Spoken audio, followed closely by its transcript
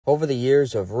Over the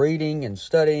years of reading and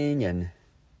studying and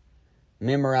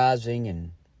memorizing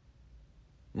and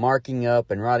marking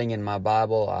up and writing in my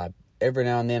Bible, every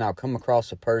now and then I'll come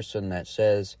across a person that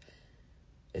says,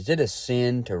 is it a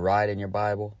sin to write in your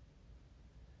Bible?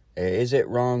 Is it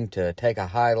wrong to take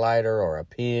a highlighter or a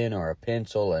pen or a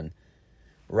pencil and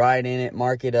write in it,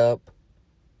 mark it up,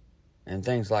 and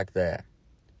things like that?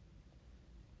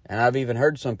 And I've even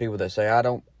heard some people that say, I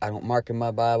don't mark in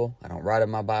my Bible. I don't write in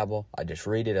my Bible. I just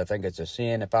read it. I think it's a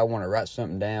sin. If I want to write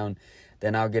something down,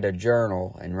 then I'll get a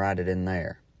journal and write it in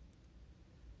there.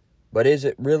 But is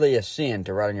it really a sin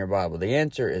to write in your Bible? The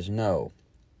answer is no.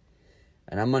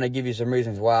 And I'm going to give you some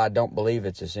reasons why I don't believe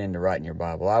it's a sin to write in your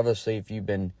Bible. Obviously, if you've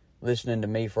been listening to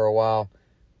me for a while,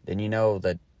 then you know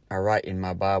that I write in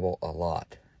my Bible a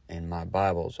lot. And my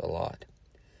Bible's a lot.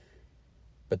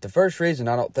 But the first reason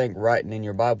I don't think writing in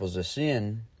your Bible is a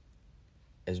sin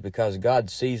is because God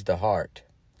sees the heart.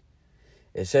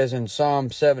 It says in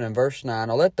Psalm 7 and verse 9,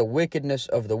 let the wickedness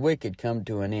of the wicked come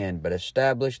to an end, but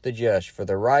establish the just. For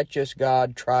the righteous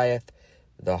God trieth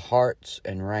the hearts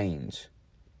and reins.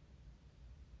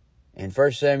 In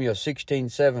 1 Samuel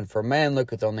 16:7, for man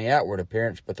looketh on the outward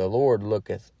appearance, but the Lord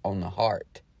looketh on the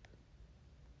heart.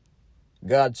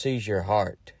 God sees your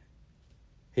heart.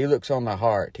 He looks on the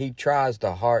heart. He tries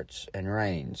the hearts and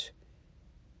reins.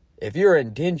 If your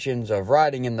intentions of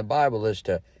writing in the Bible is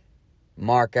to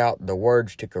mark out the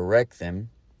words to correct them,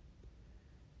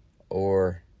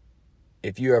 or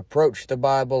if you approach the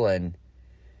Bible and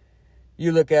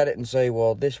you look at it and say,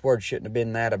 well, this word shouldn't have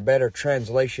been that, a better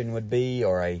translation would be,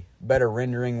 or a better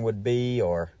rendering would be,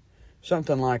 or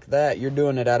something like that, you're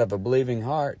doing it out of a believing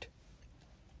heart,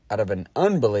 out of an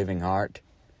unbelieving heart.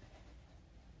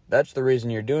 That's the reason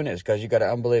you're doing it, is because you got an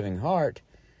unbelieving heart.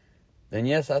 Then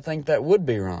yes, I think that would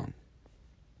be wrong.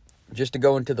 Just to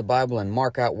go into the Bible and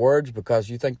mark out words because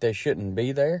you think they shouldn't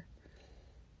be there,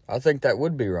 I think that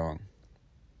would be wrong.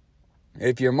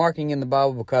 If you're marking in the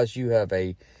Bible because you have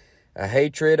a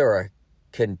hatred or a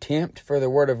contempt for the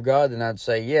Word of God, then I'd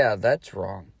say, yeah, that's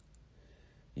wrong.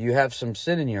 You have some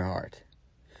sin in your heart.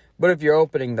 But if you're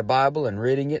opening the Bible and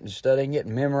reading it and studying it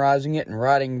and memorizing it and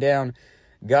writing down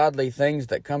godly things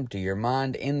that come to your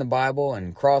mind in the Bible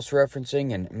and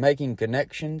cross-referencing and making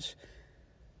connections,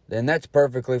 then that's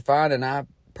perfectly fine, and I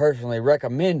personally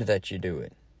recommend that you do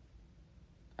it.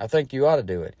 I think you ought to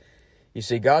do it. You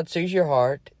see, God sees your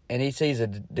heart, and He sees a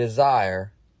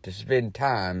desire to spend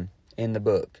time in the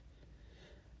book.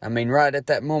 I mean, right at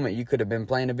that moment, you could have been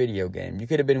playing a video game. You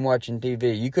could have been watching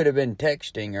TV. You could have been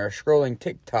texting or scrolling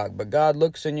TikTok, but God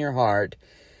looks in your heart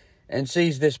and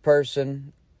sees this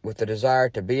person with the desire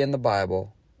to be in the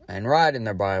Bible and write in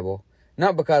their Bible,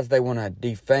 not because they want to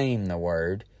defame the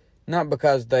Word, not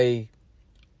because they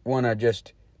want to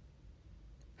just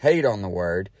hate on the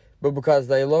Word, but because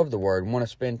they love the Word and want to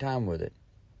spend time with it.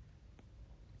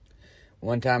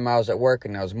 One time I was at work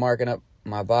and I was marking up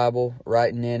my Bible,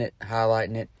 writing in it,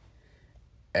 highlighting it,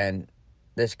 and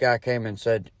this guy came and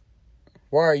said,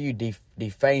 why are you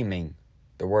defaming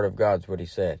the Word of God, is what he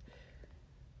said.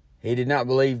 He did not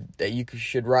believe that you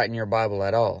should write in your Bible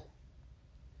at all.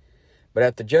 But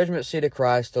at the judgment seat of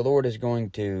Christ, the Lord is going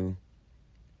to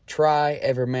try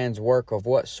every man's work of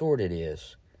what sort it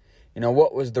is. You know,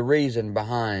 what was the reason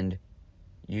behind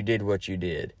you did what you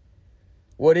did?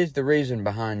 What is the reason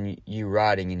behind you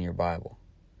writing in your Bible?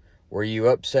 Were you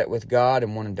upset with God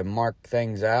and wanted to mark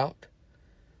things out?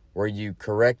 Were you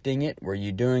correcting it? Were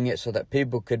you doing it so that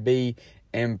people could be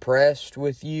impressed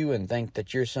with you and think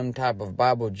that you're some type of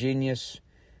Bible genius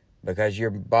because your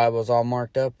Bible's all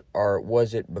marked up? Or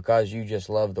was it because you just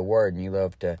love the Word and you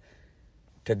love to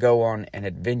go on an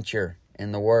adventure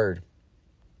in the Word?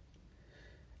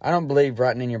 I don't believe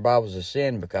writing in your Bible is a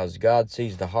sin because God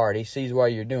sees the heart. He sees why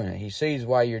you're doing it. He sees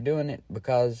why you're doing it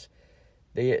because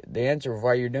the answer of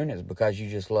why you're doing it is because you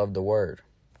just love the Word.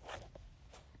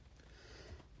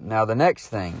 Now the next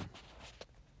thing,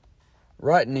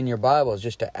 writing in your Bible is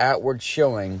just an outward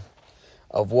showing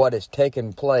of what has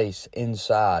taken place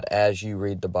inside as you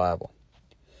read the Bible.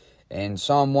 In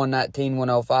Psalm 119,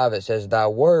 105, it says, thy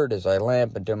word is a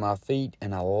lamp unto my feet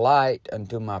and a light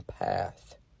unto my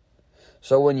path.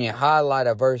 So when you highlight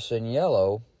a verse in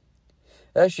yellow,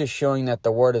 that's just showing that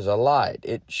the word is a light.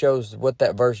 It shows what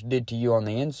that verse did to you on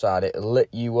the inside. It lit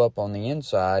you up on the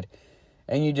inside,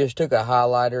 and you just took a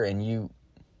highlighter and you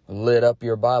lit up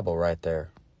your Bible right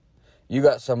there. You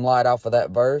got some light off of that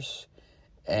verse,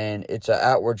 and it's an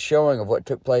outward showing of what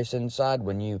took place inside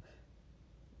when you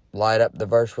light up the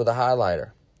verse with a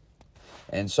highlighter.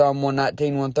 In Psalm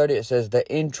 119, 130, it says, the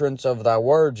entrance of thy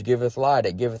words giveth light,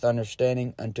 it giveth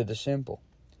understanding unto the simple.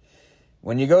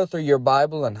 When you go through your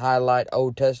Bible and highlight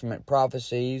Old Testament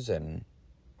prophecies and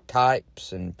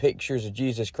types and pictures of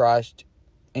Jesus Christ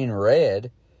in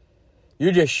red,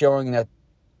 you're just showing that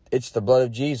it's the blood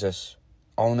of Jesus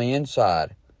on the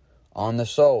inside, on the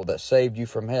soul, that saved you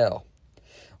from hell.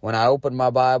 When I open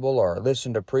my Bible or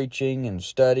listen to preaching and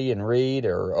study and read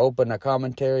or open a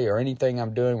commentary or anything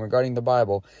I'm doing regarding the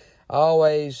Bible, I'm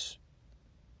always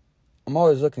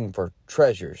looking for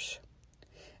treasures.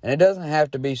 And it doesn't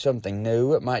have to be something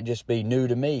new. It might just be new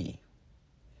to me.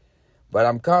 But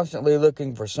I'm constantly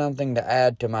looking for something to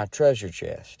add to my treasure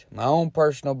chest. My own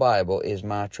personal Bible is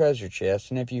my treasure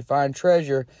chest. And if you find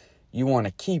treasure, you want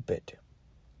to keep it.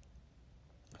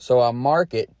 So I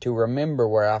mark it to remember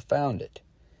where I found it.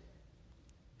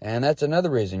 And that's another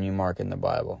reason you mark in the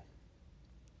Bible.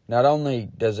 Not only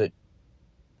does it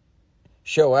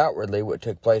show outwardly what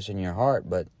took place in your heart,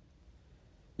 but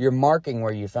you're marking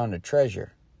where you found a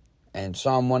treasure. And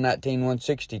Psalm 119,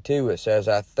 162, it says,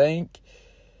 I thank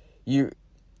you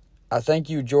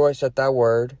rejoice at thy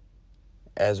word,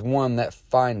 as one that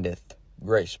findeth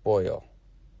great spoil.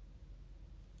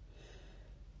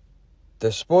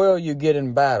 The spoil you get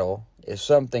in battle is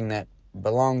something that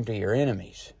belonged to your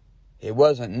enemies. It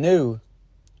wasn't new,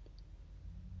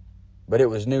 but it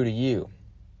was new to you.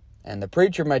 And the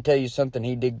preacher may tell you something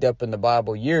he digged up in the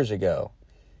Bible years ago,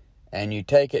 and you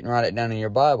take it and write it down in your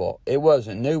Bible. It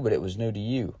wasn't new, but it was new to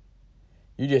you.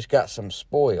 You just got some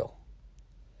spoil.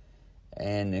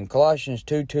 And in Colossians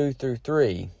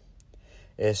 2:2-3,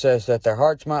 it says that their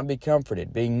hearts might be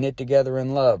comforted, being knit together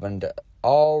in love, unto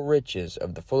all riches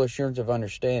of the full assurance of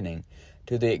understanding,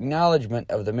 to the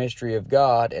acknowledgement of the mystery of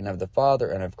God and of the Father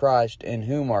and of Christ, in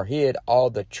whom are hid all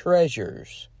the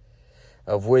treasures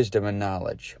of wisdom and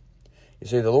knowledge. You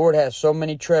see, the Lord has so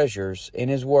many treasures in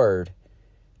His Word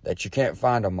that you can't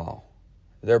find them all.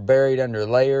 They're buried under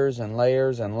layers and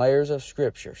layers and layers of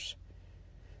scriptures.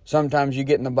 Sometimes you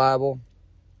get in the Bible.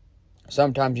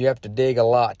 Sometimes you have to dig a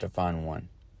lot to find one.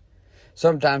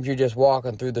 Sometimes you're just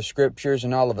walking through the scriptures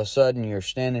and all of a sudden you're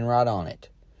standing right on it.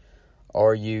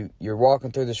 Or you're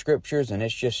walking through the scriptures and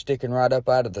it's just sticking right up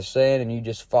out of the sand and you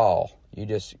just fall. You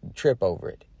just trip over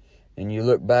it. And you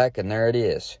look back and there it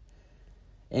is.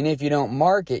 And if you don't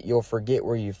mark it, you'll forget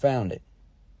where you found it.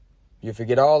 You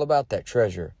forget all about that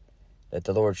treasure that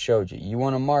the Lord showed you. You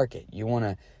want to mark it. You want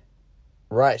to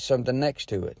write something next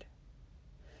to it.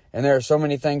 And there are so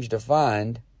many things to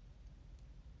find,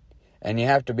 and you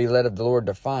have to be led of the Lord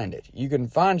to find it. You can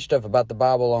find stuff about the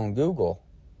Bible on Google,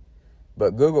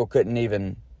 but Google couldn't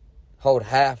even hold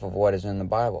half of what is in the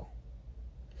Bible.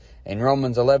 In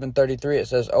Romans 11:33 it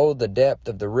says, "Oh, the depth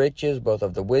of the riches, both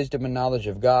of the wisdom and knowledge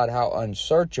of God, how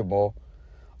unsearchable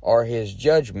are His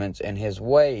judgments and His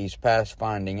ways past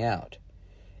finding out."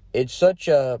 It's such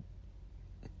a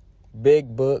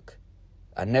big book,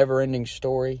 a never-ending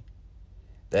story,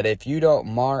 that if you don't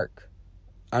mark,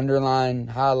 underline,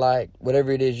 highlight,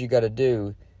 whatever it is you got to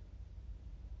do,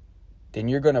 then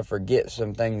you're going to forget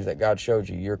some things that God showed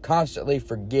you. You're constantly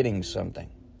forgetting something.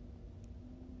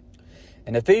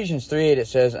 In Ephesians 3:8 it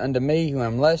says, "Unto me, who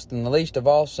am less than the least of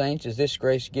all saints, is this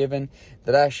grace given,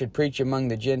 that I should preach among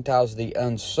the Gentiles the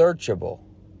unsearchable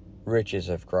riches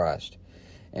of Christ."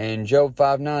 And Job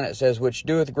 5:9 it says, "Which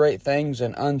doeth great things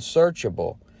and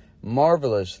unsearchable,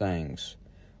 marvelous things,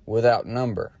 without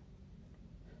number."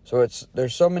 So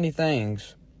there's so many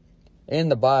things in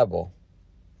the Bible.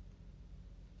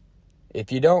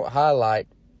 If you don't highlight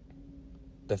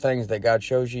the things that God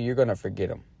shows you, you're going to forget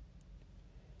them.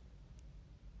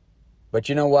 But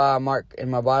you know why I mark in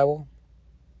my Bible?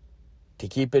 To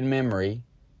keep in memory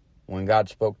when God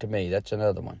spoke to me. That's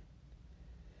another one.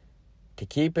 To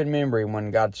keep in memory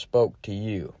when God spoke to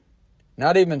you.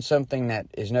 Not even something that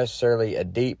is necessarily a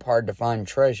deep, hard-to-find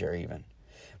treasure even.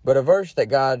 But a verse that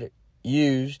God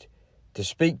used to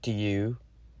speak to you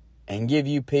and give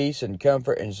you peace and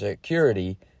comfort and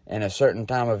security in a certain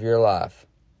time of your life.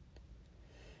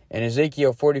 In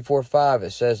Ezekiel 44:5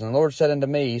 it says, "And the Lord said unto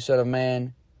me, Son of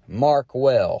man, mark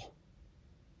well,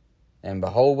 and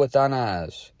behold with thine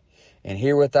eyes, and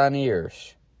hear with thine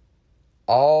ears,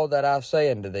 all that I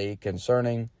say unto thee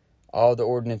concerning all the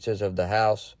ordinances of the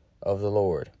house of the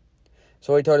Lord."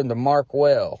 So He told him to mark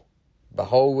well,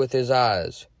 behold with his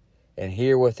eyes, and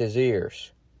hear with his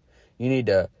ears. You need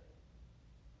to,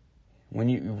 when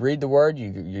you read the Word,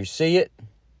 you see it,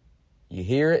 you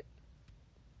hear it,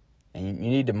 and you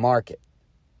need to mark it.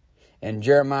 In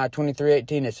Jeremiah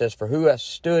 23:18 it says, "For who hath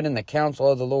stood in the counsel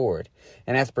of the Lord,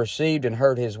 and hath perceived and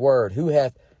heard His word? Who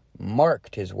hath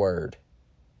marked His word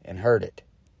and heard it?"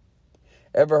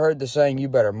 Ever heard the saying, you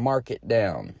better mark it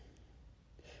down?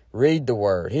 Read the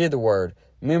Word, hear the Word,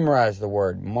 Memorize the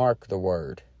Word. Mark the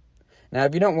Word. Now,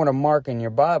 if you don't want to mark in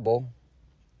your Bible,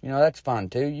 that's fine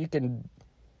too. You can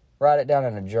write it down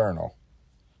in a journal,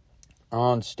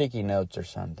 on sticky notes or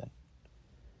something.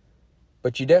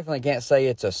 But you definitely can't say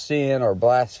it's a sin or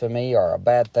blasphemy or a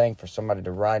bad thing for somebody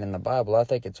to write in the Bible. I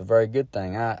think it's a very good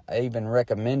thing. I even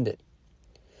recommend it.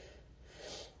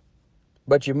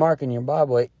 But you mark in your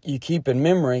Bible, you keep in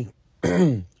memory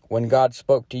when God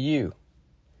spoke to you.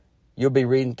 You'll be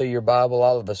reading through your Bible,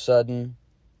 all of a sudden,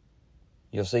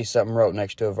 you'll see something wrote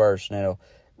next to a verse, and it'll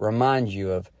remind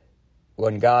you of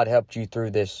when God helped you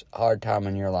through this hard time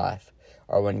in your life,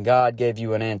 or when God gave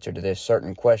you an answer to this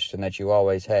certain question that you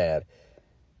always had.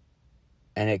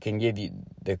 And it can give you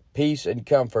the peace and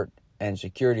comfort and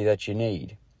security that you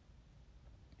need.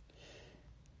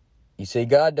 You see,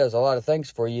 God does a lot of things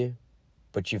for you,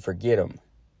 but you forget them.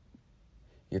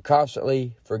 You're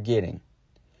constantly forgetting.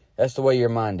 That's the way your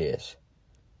mind is.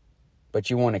 But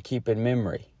you want to keep in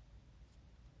memory.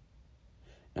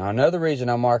 Now, another reason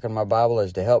I'm marking my Bible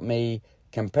is to help me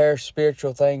compare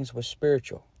spiritual things with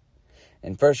spiritual.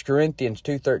 In 1 Corinthians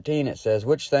 2:13 it says,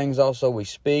 "Which things also we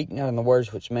speak, not in the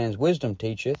words which man's wisdom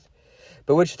teacheth,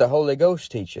 but which the Holy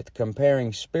Ghost teacheth,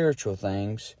 comparing spiritual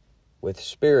things with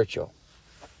spiritual."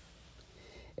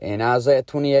 In Isaiah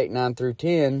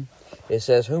 28:9-10, it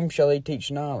says, "Whom shall he teach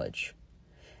knowledge?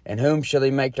 And whom shall he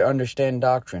make to understand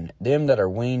doctrine? Them that are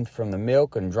weaned from the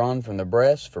milk and drawn from the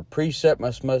breast, for precept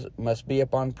must be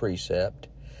upon precept,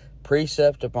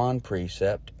 precept upon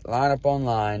precept, line upon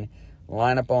line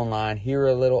upon line, here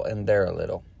a little and there a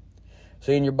little."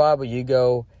 So in your Bible, you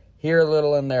go here a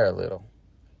little and there a little.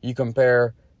 You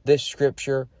compare this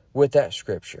scripture with that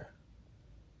scripture.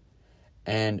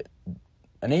 And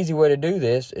an easy way to do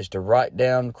this is to write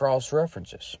down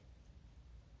cross-references.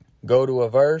 Go to a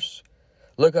verse,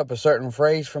 look up a certain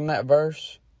phrase from that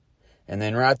verse, and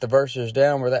then write the verses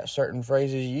down where that certain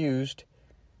phrase is used.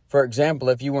 For example,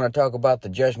 if you want to talk about the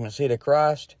judgment seat of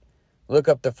Christ, look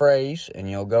up the phrase, and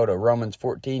you'll go to Romans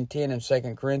 14:10 and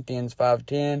 2 Corinthians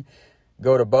 5:10.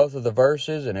 Go to both of the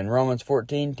verses, and in Romans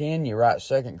 14:10, you write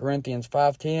 2 Corinthians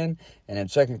 5:10, and in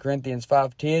 2 Corinthians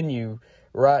 5:10, you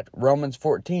write Romans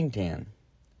 14:10.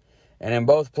 And in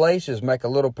both places, make a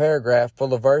little paragraph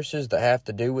full of verses that have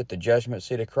to do with the judgment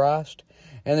seat of Christ,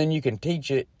 and then you can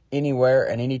teach it anywhere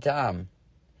and anytime.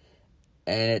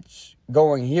 And it's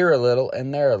going here a little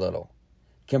and there a little,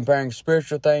 comparing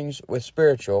spiritual things with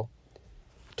spiritual,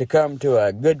 to come to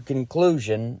a good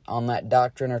conclusion on that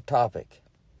doctrine or topic.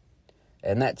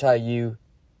 And that's how you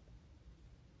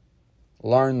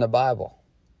learn the Bible.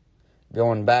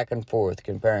 Going back and forth,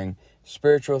 comparing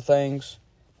spiritual things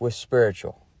with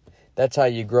spiritual. That's how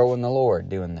you grow in the Lord,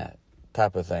 doing that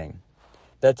type of thing.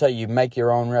 That's how you make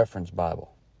your own reference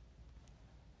Bible.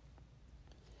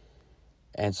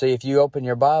 And see, if you open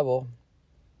your Bible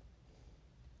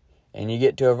and you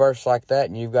get to a verse like that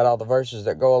and you've got all the verses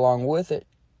that go along with it,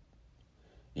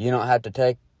 you don't have to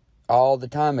take all the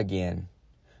time again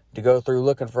to go through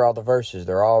looking for all the verses.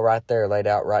 They're all right there, laid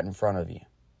out right in front of you.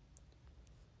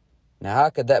 Now, how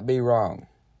could that be wrong?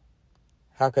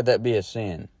 How could that be a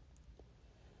sin?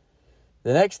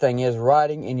 The next thing is,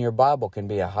 writing in your Bible can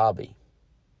be a hobby.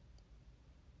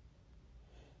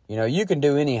 You can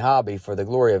do any hobby for the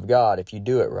glory of God if you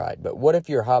do it right. But what if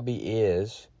your hobby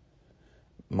is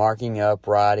marking up,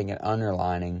 writing, and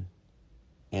underlining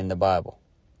in the Bible?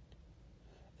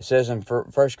 It says in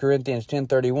 1 Corinthians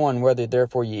 10:31, "Whether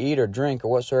therefore you eat or drink or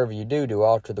whatsoever you do, do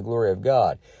all to the glory of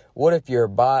God." What if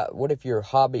your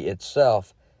hobby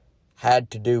itself had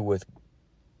to do with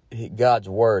God's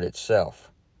Word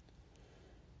itself?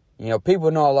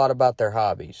 People know a lot about their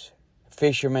hobbies.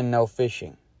 Fishermen know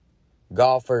fishing.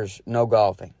 Golfers know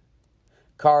golfing.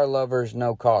 Car lovers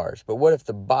know cars. But what if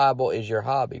the Bible is your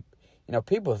hobby?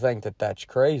 People think that that's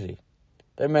crazy.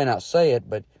 They may not say it,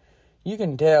 but you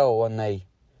can tell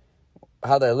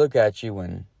how they look at you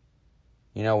when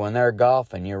they're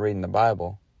golfing, you're reading the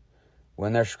Bible.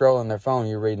 When they're scrolling their phone,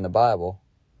 you're reading the Bible.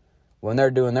 When they're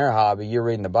doing their hobby, you're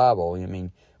reading the Bible.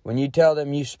 When you tell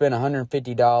them you spent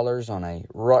 $150 on a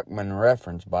Ruckman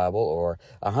reference Bible, or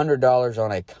 $100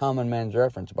 on a Common Man's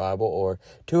Reference Bible, or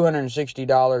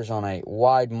 $260 on a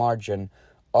wide margin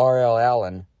R.L.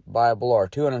 Allen Bible, or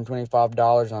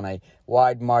 $225 on a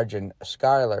wide margin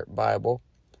Sightler Bible,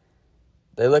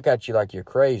 they look at you like you're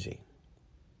crazy.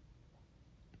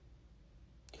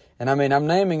 And I'm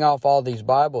naming off all these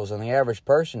Bibles, and the average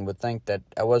person would think that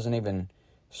I wasn't even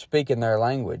speaking their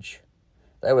language.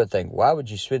 They would think, why would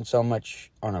you spend so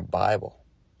much on a Bible?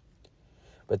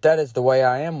 But that is the way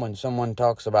I am when someone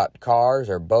talks about cars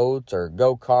or boats or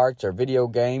go-karts or video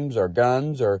games or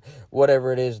guns or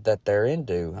whatever it is that they're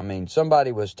into. I mean,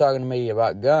 somebody was talking to me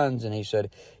about guns, and he said,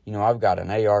 you know, I've got an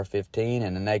AR-15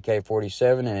 and an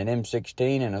AK-47 and an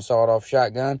M16 and a sawed-off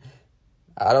shotgun.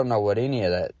 I don't know what any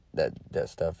of that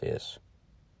stuff is.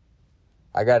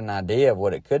 I got an idea of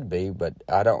what it could be, but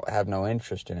I don't have no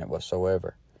interest in it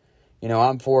whatsoever. You know,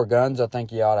 I'm for guns. I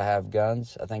think you ought to have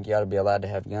guns. I think you ought to be allowed to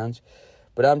have guns.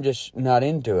 But I'm just not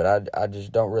into it. I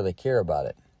just don't really care about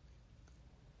it.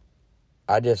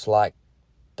 I just like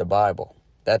the Bible.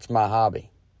 That's my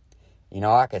hobby. You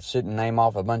know, I could sit and name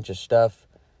off a bunch of stuff,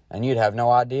 and you'd have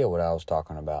no idea what I was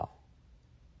talking about.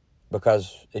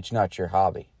 Because it's not your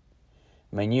hobby.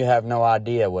 I mean, you have no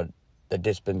idea what the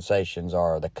dispensations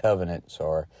are, or the covenants,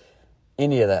 or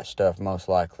any of that stuff, most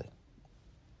likely,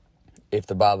 if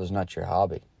the Bible's not your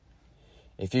hobby.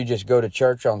 If you just go to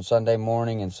church on Sunday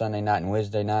morning and Sunday night and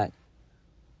Wednesday night,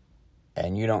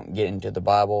 and you don't get into the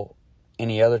Bible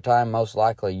any other time, most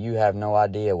likely you have no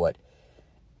idea what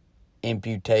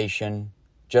imputation,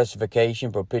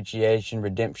 justification, propitiation,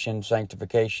 redemption,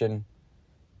 sanctification,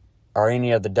 or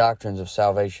any of the doctrines of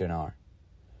salvation are.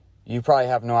 You probably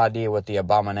have no idea what the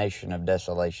abomination of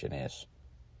desolation is.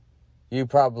 You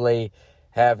probably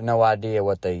have no idea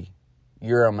what the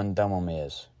Urim and Thummim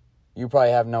is. You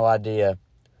probably have no idea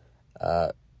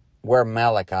where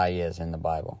Malachi is in the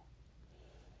Bible.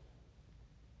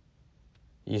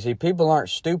 You see, people aren't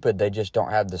stupid, they just don't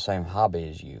have the same hobby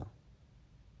as you.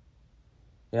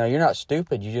 You know, you're not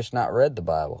stupid, you just not read the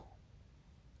Bible.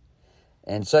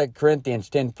 In 2 Corinthians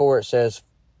 10:4 it says,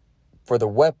 "For the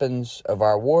weapons of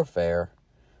our warfare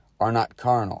are not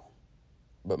carnal,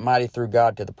 but mighty through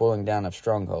God to the pulling down of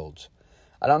strongholds."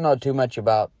 I don't know too much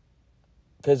about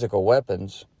physical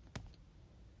weapons,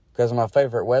 because my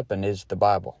favorite weapon is the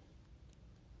Bible.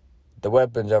 The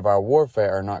weapons of our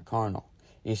warfare are not carnal.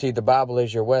 You see, the Bible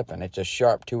is your weapon. It's a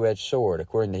sharp two-edged sword,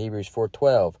 according to Hebrews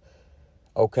 4:12.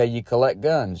 Okay, you collect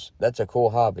guns. That's a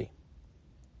cool hobby.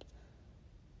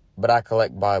 But I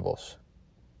collect Bibles.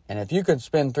 And if you can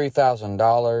spend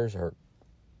 $3,000 or,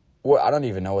 well, I don't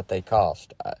even know what they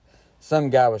cost. Some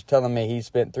guy was telling me he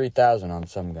spent $3,000 on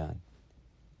some gun.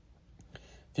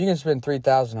 If you can spend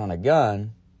 $3,000 on a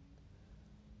gun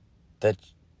that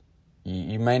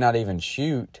you may not even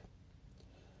shoot,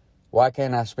 why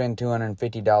can't I spend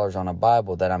 $250 on a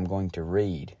Bible that I'm going to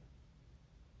read?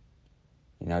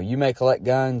 You know, you may collect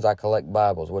guns, I collect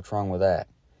Bibles. What's wrong with that?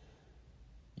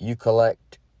 You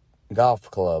collect golf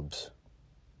clubs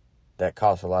that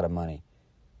cost a lot of money.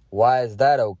 Why is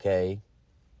that okay,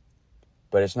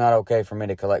 but it's not okay for me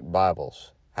to collect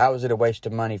Bibles? How is it a waste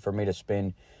of money for me to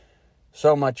spend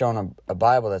so much on a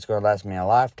Bible that's going to last me a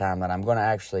lifetime that I'm going to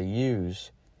actually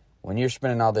use, when you're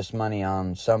spending all this money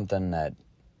on something that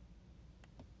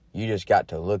you just got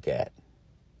to look at,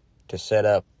 to set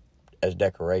up as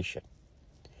decoration?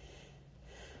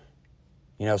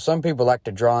 You know, some people like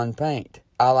to draw and paint.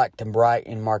 I like to write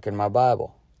and mark in my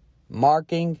Bible.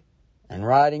 Marking and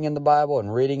writing in the Bible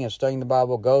and reading and studying the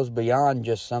Bible goes beyond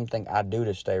just something I do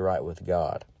to stay right with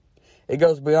God. It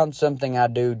goes beyond something I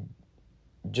do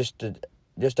just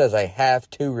as a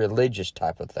have-to religious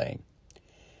type of thing.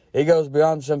 It goes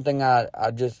beyond something I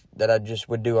just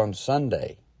would do on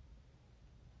Sunday.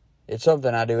 It's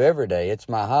something I do every day. It's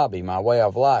my hobby, my way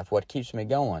of life, what keeps me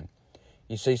going.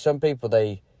 You see, some people,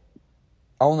 they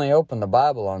only open the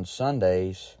Bible on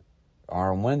Sundays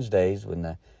or on Wednesdays when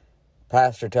the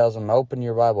pastor tells them, open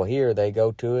your Bible here. They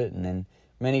go to it, and then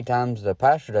many times the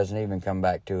pastor doesn't even come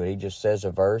back to it. He just says a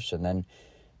verse and then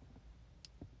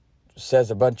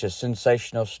says a bunch of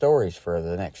sensational stories for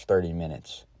the next 30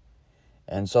 minutes.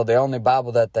 And so the only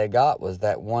Bible that they got was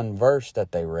that one verse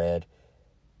that they read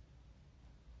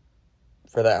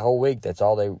for that whole week. That's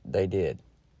all they did.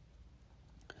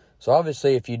 So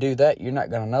obviously, if you do that, you're not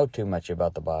going to know too much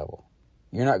about the Bible.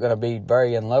 You're not going to be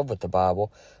very in love with the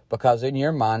Bible, because in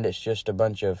your mind, it's just a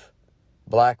bunch of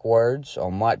black words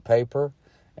on white paper,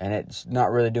 and it's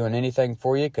not really doing anything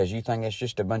for you because you think it's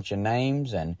just a bunch of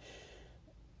names, and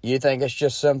you think it's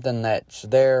just something that's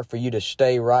there for you to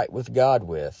stay right with God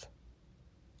with,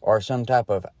 or some type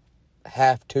of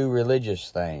have-to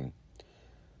religious thing,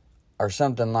 or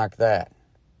something like that.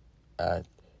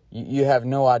 You have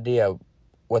no idea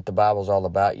what the Bible's all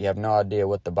about. You have no idea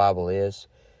what the Bible is.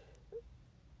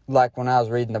 Like when I was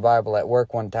reading the Bible at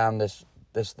work one time, this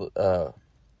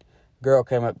girl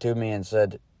came up to me and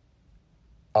said,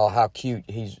 "Oh, how cute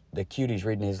he's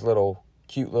reading his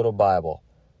cute little Bible,"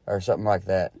 or something like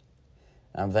that.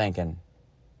 I'm thinking,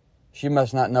 she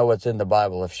must not know what's in the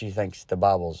Bible if she thinks the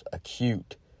Bible's a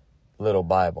cute little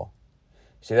Bible.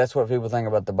 See, that's what people think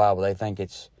about the Bible. They think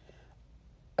it's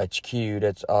cute.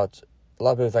 A lot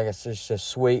of people think it's just a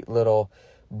sweet little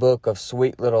book of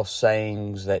sweet little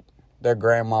sayings that their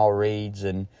grandma reads,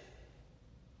 and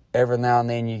every now and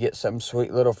then you get some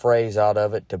sweet little phrase out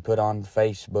of it to put on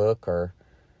Facebook or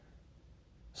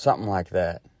something like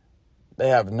that. They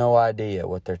have no idea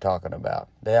what they're talking about.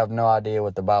 They have no idea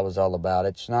what the Bible's all about.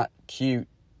 It's not cute.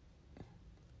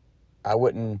 I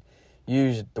wouldn't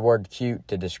use the word cute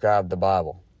to describe the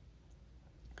Bible.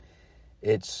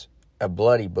 It's a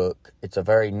bloody book. It's a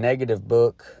very negative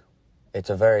book. It's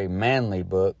a very manly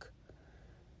book.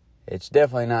 It's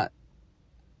definitely not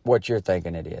what you're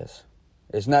thinking it is.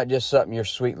 It's not just something your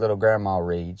sweet little grandma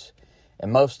reads.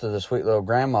 And most of the sweet little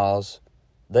grandmas,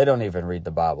 they don't even read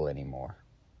the Bible anymore.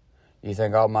 You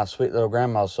think, oh, my sweet little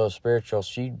grandma's so spiritual,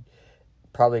 she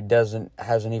probably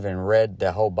hasn't even read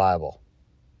the whole Bible.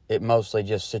 It mostly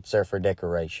just sits there for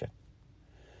decoration.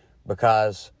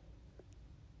 Because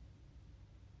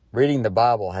reading the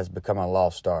Bible has become a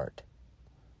lost art.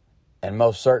 And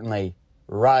most certainly,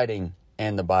 writing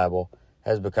in the Bible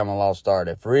has become a lost art.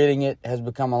 If reading it has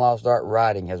become a lost art,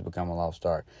 writing has become a lost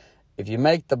art. If you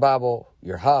make the Bible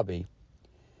your hobby,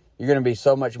 you're going to be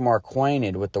so much more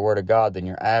acquainted with the Word of God than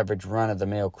your average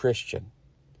run-of-the-mill Christian.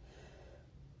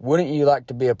 Wouldn't you like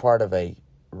to be a part of a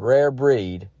rare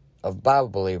breed of Bible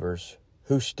believers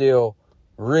who still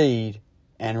read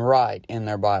and write in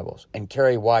their Bibles and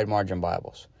carry wide margin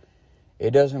Bibles? It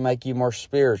doesn't make you more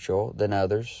spiritual than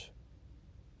others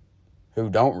who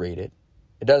don't read it.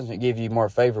 It doesn't give you more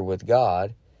favor with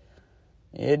God.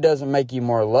 It doesn't make you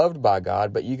more loved by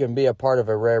God, but you can be a part of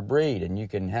a rare breed, and you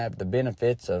can have the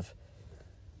benefits of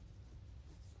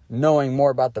knowing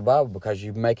more about the Bible because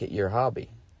you make it your hobby.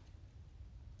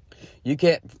 You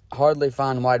can't hardly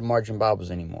find wide margin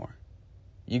Bibles anymore.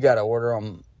 You got to order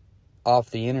them off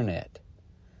the internet.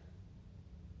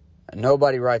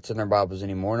 Nobody writes in their Bibles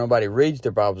anymore. Nobody reads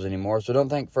their Bibles anymore, so don't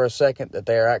think for a second that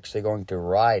they are actually going to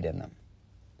write in them.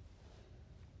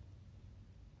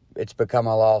 It's become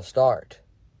a lost art.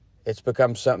 It's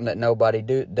become something that nobody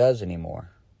does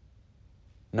anymore.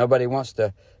 Nobody wants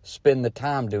to spend the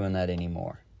time doing that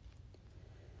anymore.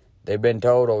 They've been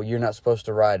told, oh, you're not supposed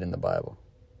to write in the Bible.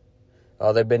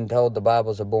 Oh, they've been told the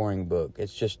Bible's a boring book.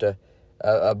 It's just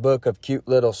a book of cute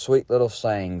little, sweet little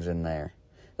sayings in there.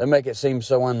 They make it seem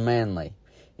so unmanly.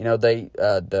 You know,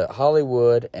 the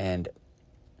Hollywood and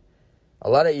a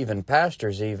lot of even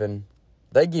pastors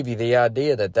they give you the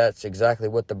idea that that's exactly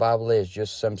what the Bible is,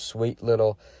 just some sweet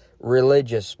little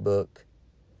religious book.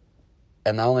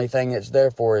 And the only thing it's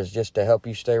there for is just to help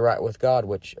you stay right with God,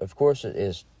 which, of course, it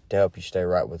is to help you stay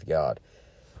right with God.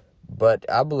 But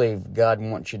I believe God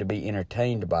wants you to be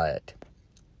entertained by it.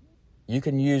 You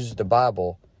can use the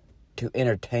Bible to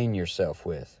entertain yourself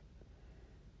with.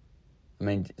 I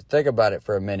mean, think about it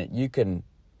for a minute. You can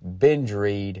binge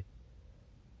read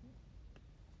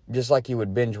just like you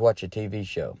would binge watch a TV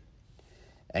show.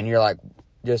 And you're like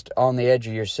just on the edge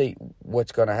of your seat,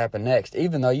 what's going to happen next,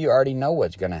 even though you already know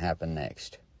what's going to happen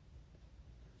next.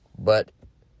 But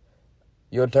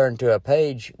you'll turn to a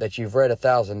page that you've read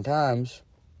 1,000 times,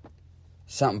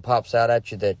 something pops out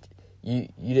at you that you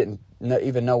didn't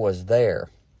even know was there.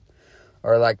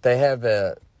 Or like they have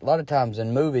a lot of times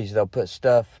in movies, they'll put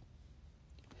stuff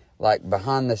like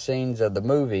behind the scenes of the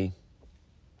movie,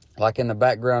 like in the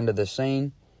background of the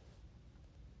scene.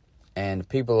 And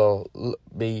people will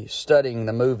be studying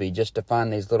the movie just to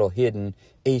find these little hidden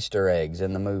Easter eggs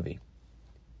in the movie.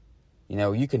 You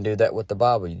know, you can do that with the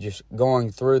Bible. You're just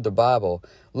going through the Bible,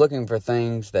 looking for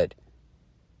things that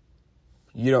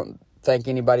you don't think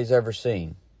anybody's ever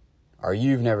seen, or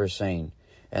you've never seen.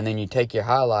 And then you take your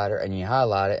highlighter and you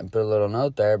highlight it and put a little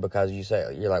note there because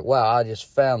you're like, wow, I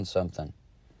just found something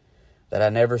that I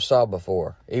never saw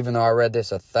before. Even though I read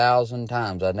this 1,000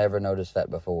 times, I never noticed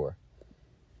that before.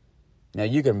 Now,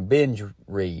 you can binge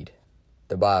read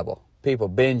the Bible. People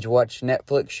binge watch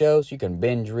Netflix shows. You can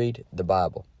binge read the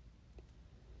Bible.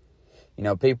 You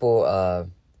know, people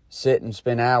sit and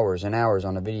spend hours and hours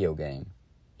on a video game.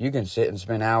 You can sit and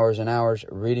spend hours and hours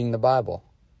reading the Bible.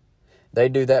 They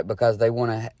do that because they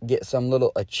want to get some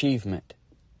little achievement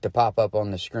to pop up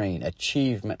on the screen.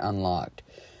 Achievement unlocked.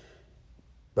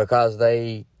 Because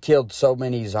they killed so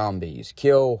many zombies.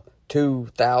 Kill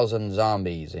 2,000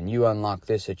 zombies and you unlock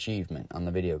this achievement on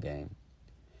the video game.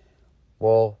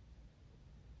 Well,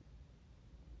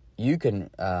 you can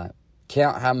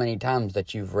count how many times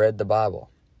that you've read the Bible.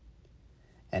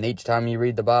 And each time you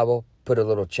read the Bible, put a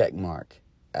little check mark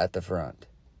at the front.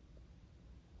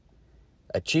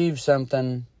 Achieve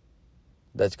something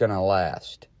that's going to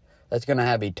last. That's going to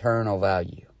have eternal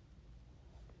value.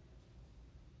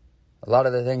 A lot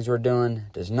of the things we're doing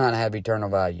does not have eternal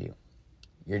value.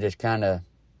 You're just kind of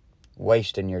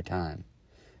wasting your time.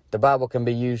 The Bible can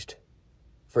be used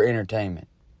for entertainment.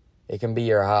 It can be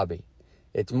your hobby.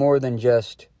 It's more than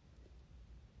just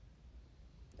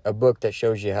a book that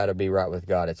shows you how to be right with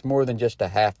God. It's more than just a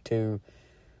have-to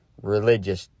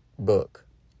religious book.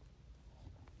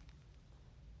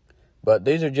 But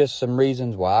these are just some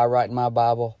reasons why I write in my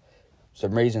Bible.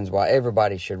 Some reasons why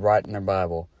everybody should write in their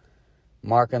Bible.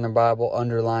 Mark in their Bible,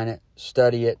 underline it,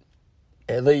 study it.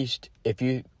 At least, if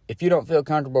you don't feel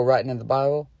comfortable writing in the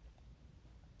Bible,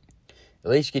 at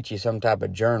least get you some type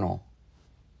of journal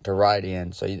to write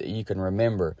in so that you can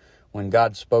remember when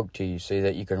God spoke to you, so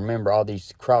that you can remember all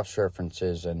these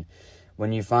cross-references. And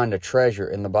when you find a treasure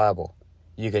in the Bible,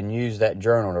 you can use that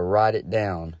journal to write it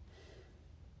down.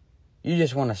 You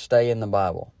just want to stay in the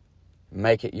Bible.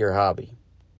 Make it your hobby.